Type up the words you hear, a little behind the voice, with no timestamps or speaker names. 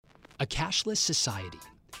A cashless society.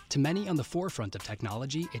 To many on the forefront of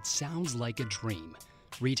technology, it sounds like a dream.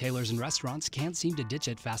 Retailers and restaurants can't seem to ditch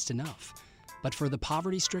it fast enough. But for the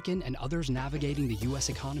poverty-stricken and others navigating the U.S.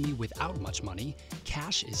 economy without much money,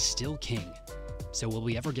 cash is still king. So will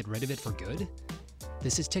we ever get rid of it for good?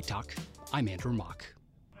 This is TikTok. I'm Andrew Mock.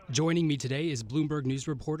 Joining me today is Bloomberg News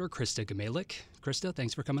reporter Krista Gmelich. Krista,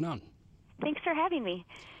 thanks for coming on. Thanks for having me.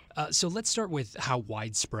 So let's start with how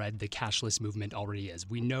widespread the cashless movement already is.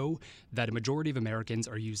 We know that a majority of Americans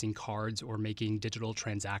are using cards or making digital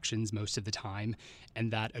transactions most of the time,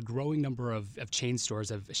 and that a growing number of chain stores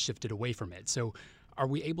have shifted away from it. So are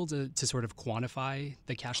we able to sort of quantify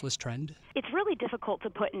the cashless trend? It's really difficult to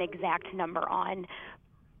put an exact number on,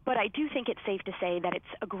 but I do think it's safe to say that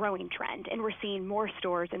it's a growing trend, and we're seeing more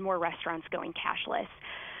stores and more restaurants going cashless.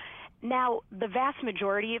 Now, the vast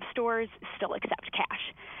majority of stores still accept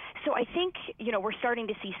cash. So I think, we're starting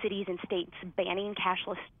to see cities and states banning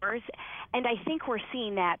cashless stores. And I think we're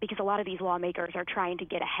seeing that because a lot of these lawmakers are trying to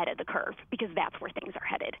get ahead of the curve because that's where things are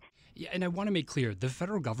headed. Yeah, and I want to make clear, the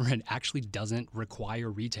federal government actually doesn't require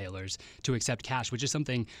retailers to accept cash, which is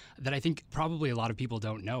something that I think probably a lot of people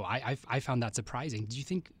don't know. I found that surprising. Do you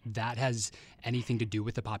think that has anything to do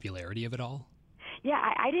with the popularity of it all?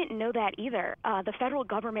 Yeah, I didn't know that either. The federal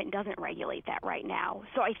government doesn't regulate that right now.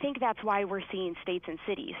 So I think that's why we're seeing states and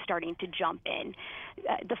cities starting to jump in.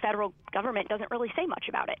 The federal government doesn't really say much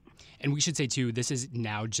about it. And we should say, too, this is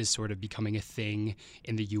now just sort of becoming a thing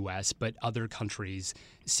in the U.S., but other countries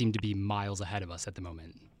seem to be miles ahead of us at the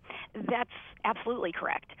moment. That's absolutely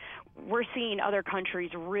correct. We're seeing other countries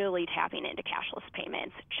really tapping into cashless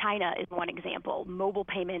payments. China is one example. Mobile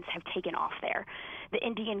payments have taken off there. The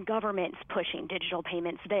Indian government's pushing digital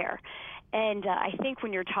payments there. And I think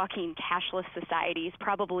when you're talking cashless societies,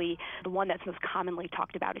 probably the one that's most commonly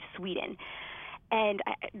talked about is Sweden. And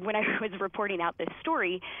when I was reporting out this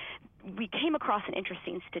story, we came across an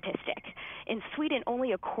interesting statistic. In Sweden,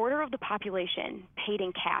 only a quarter of the population paid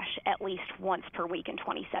in cash at least once per week in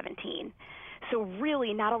 2017. So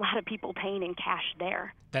really not a lot of people paying in cash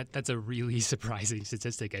there. That's a really surprising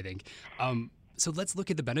statistic, I think. So let's look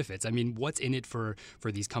at the benefits. I mean, what's in it for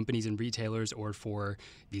these companies and retailers or for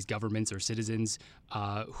these governments or citizens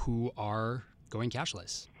who are going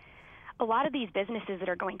cashless? A lot of these businesses that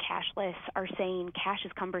are going cashless are saying cash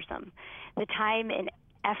is cumbersome. The time and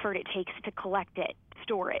effort it takes to collect it,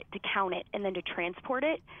 store it, to count it, and then to transport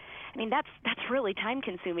it, I mean, that's really time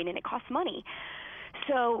consuming and it costs money.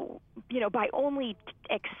 So, by only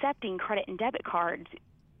accepting credit and debit cards,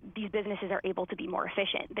 these businesses are able to be more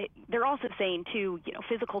efficient. They're also saying, too,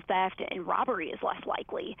 physical theft and robbery is less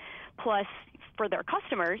likely. Plus, for their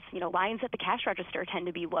customers, lines at the cash register tend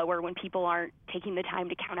to be lower when people aren't taking the time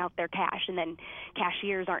to count out their cash, and then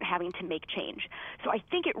cashiers aren't having to make change. So I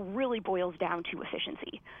think it really boils down to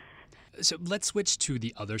efficiency. So let's switch to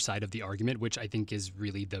the other side of the argument, which I think is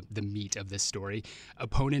really the meat of this story.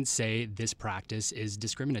 Opponents say this practice is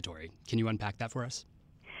discriminatory. Can you unpack that for us?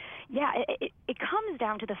 Yeah, it comes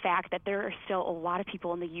down to the fact that there are still a lot of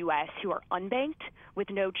people in the U.S. who are unbanked with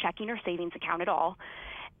no checking or savings account at all.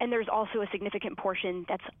 And there's also a significant portion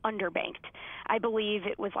that's underbanked. I believe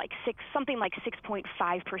it was something like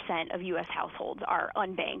 6.5% of U.S. households are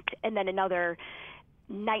unbanked, and then another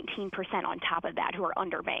 19% on top of that who are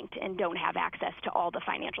underbanked and don't have access to all the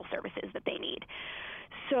financial services that they need.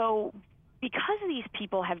 So because these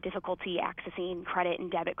people have difficulty accessing credit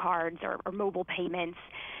and debit cards or mobile payments,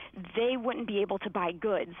 they wouldn't be able to buy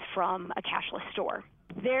goods from a cashless store.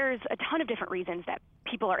 There's a ton of different reasons that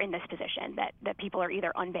people are in this position, that people are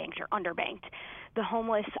either unbanked or underbanked. The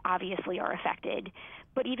homeless obviously are affected,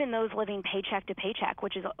 but even those living paycheck to paycheck,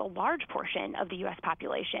 which is a large portion of the U.S.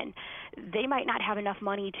 population, they might not have enough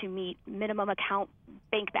money to meet minimum account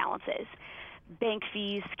bank balances. Bank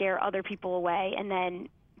fees scare other people away, and then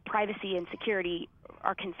privacy and security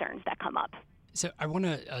are concerns that come up. So I want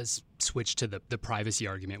to switch to the privacy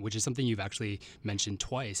argument, which is something you've actually mentioned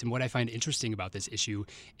twice. And what I find interesting about this issue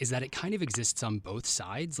is that it kind of exists on both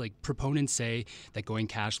sides. Like, proponents say that going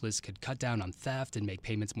cashless could cut down on theft and make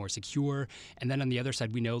payments more secure. And then on the other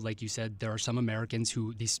side, we know, like you said, there are some Americans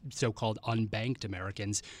these so-called unbanked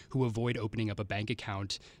Americans, who avoid opening up a bank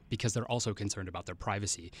account because they're also concerned about their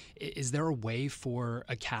privacy. Is there a way for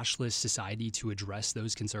a cashless society to address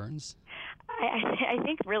those concerns? I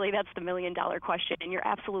think really that's the million-dollar question, and you're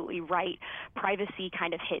absolutely right. Privacy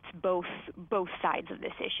kind of hits both sides of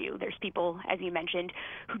this issue. There's people, as you mentioned,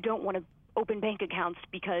 who don't want to open bank accounts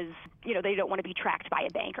because, they don't want to be tracked by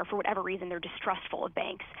a bank, or for whatever reason they're distrustful of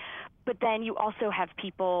banks. But then you also have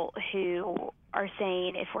people who are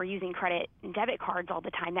saying if we're using credit and debit cards all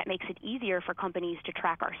the time, that makes it easier for companies to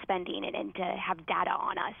track our spending and to have data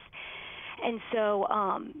on us. And so,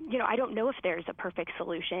 I don't know if there's a perfect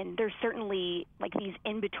solution. There's certainly like these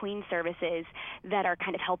in-between services that are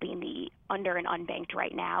kind of helping the under and unbanked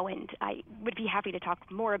right now, and I would be happy to talk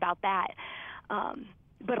more about that.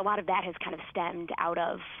 But a lot of that has kind of stemmed out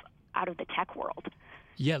of the tech world.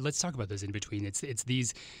 Yeah, let's talk about those in between. It's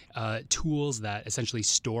these tools that essentially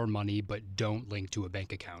store money but don't link to a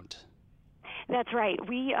bank account. That's right.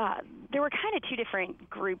 There were kind of two different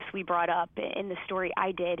groups we brought up in the story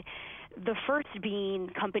I did. The first being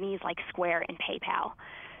companies like Square and PayPal.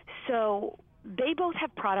 So they both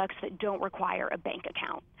have products that don't require a bank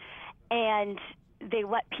account, and they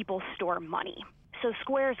let people store money. So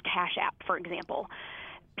Square's Cash App, for example,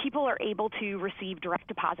 people are able to receive direct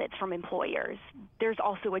deposits from employers. There's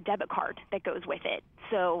also a debit card that goes with it.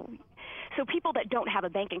 So people that don't have a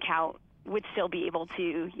bank account would still be able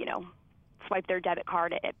to, swipe their debit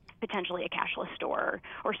card at potentially a cashless store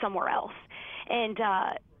or somewhere else. And,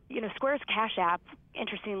 Square's Cash App,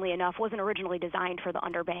 interestingly enough, wasn't originally designed for the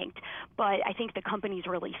underbanked, but I think the company's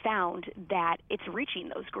really found that it's reaching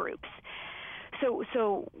those groups.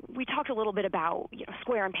 So we talked a little bit about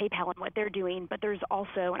Square and PayPal and what they're doing, but there's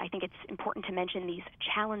also, and I think it's important to mention, these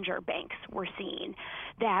challenger banks we're seeing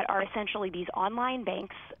that are essentially these online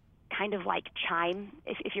banks, kind of like Chime,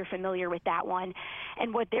 if you're familiar with that one.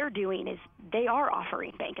 And what they're doing is they are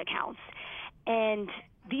offering bank accounts. And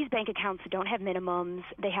these bank accounts don't have minimums.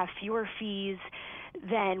 They have fewer fees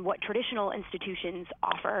than what traditional institutions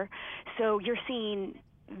offer. So you're seeing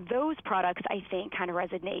those products, I think, kind of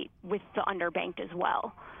resonate with the underbanked as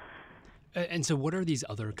well. And so what are these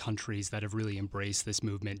other countries that have really embraced this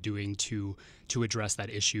movement doing to address that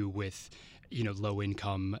issue with,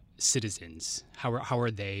 low-income citizens? How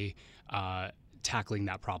are they tackling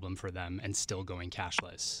that problem for them and still going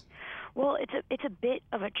cashless? Well, it's a bit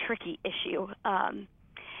of a tricky issue.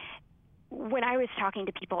 When I was talking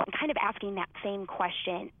to people and kind of asking that same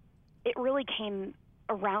question, it really came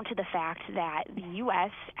around to the fact that the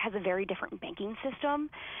U.S. has a very different banking system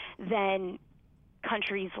than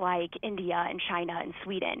countries like India and China and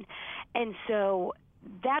Sweden. And so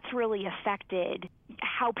that's really affected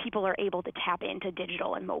how people are able to tap into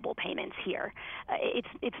digital and mobile payments here.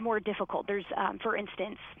 It's more difficult. There's, for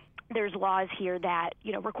instance, there's laws here that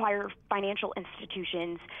require financial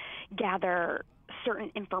institutions gather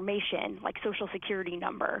certain information like Social Security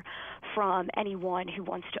number from anyone who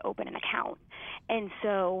wants to open an account. And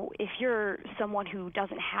so if you're someone who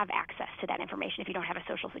doesn't have access to that information, if you don't have a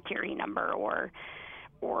Social Security number or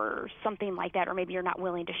something like that, or maybe you're not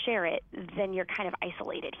willing to share it, then you're kind of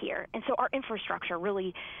isolated here. And so our infrastructure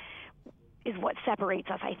really is what separates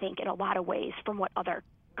us, I think, in a lot of ways from what other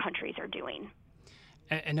countries are doing.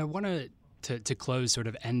 And I want to close, sort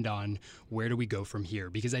of end on where do we go from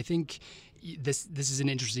here? Because I think this is an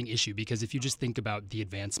interesting issue, because if you just think about the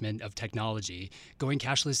advancement of technology, going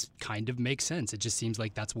cashless kind of makes sense. It just seems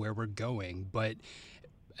like that's where we're going.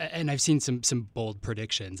 And I've seen some bold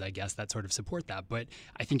predictions, I guess, that sort of support that. But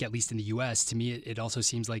I think at least in the U.S., to me, it also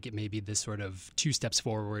seems like it may be this sort of 2 steps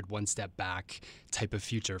forward, 1 step back type of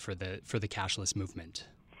future for the cashless movement.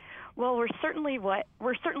 Well, we're certainly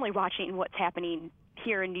watching what's happening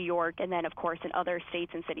here in New York, and then, of course, in other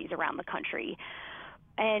states and cities around the country.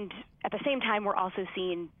 And at the same time, we're also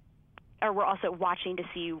watching to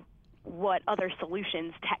see what other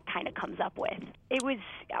solutions tech kind of comes up with.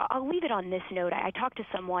 I'll leave it on this note. I talked to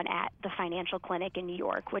someone at the financial clinic in New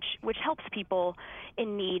York, which helps people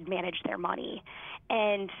in need manage their money.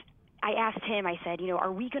 And I asked him, I said,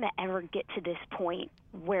 are we going to ever get to this point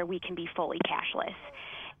where we can be fully cashless?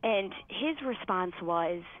 And his response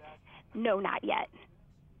was, no, not yet.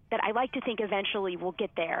 That I like to think eventually we'll get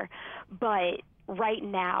there, but right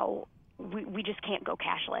now we just can't go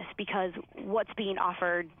cashless, because what's being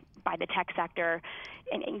offered by the tech sector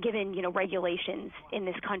and given, regulations in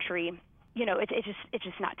this country, it's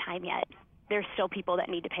just not time yet. There's still people that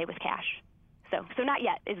need to pay with cash. So not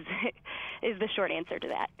yet is the short answer to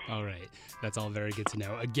that. All right. That's all very good to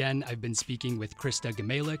know. Again, I've been speaking with Krista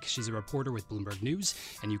Gmalik. She's a reporter with Bloomberg News,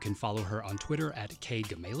 and you can follow her on Twitter at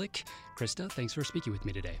 @KGmalik. Krista, thanks for speaking with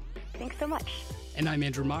me today. Thanks so much. And I'm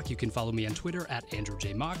Andrew Mock. You can follow me on Twitter at Andrew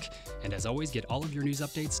J. Mock. And as always, get all of your news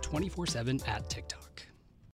updates 24/7 at TikTok.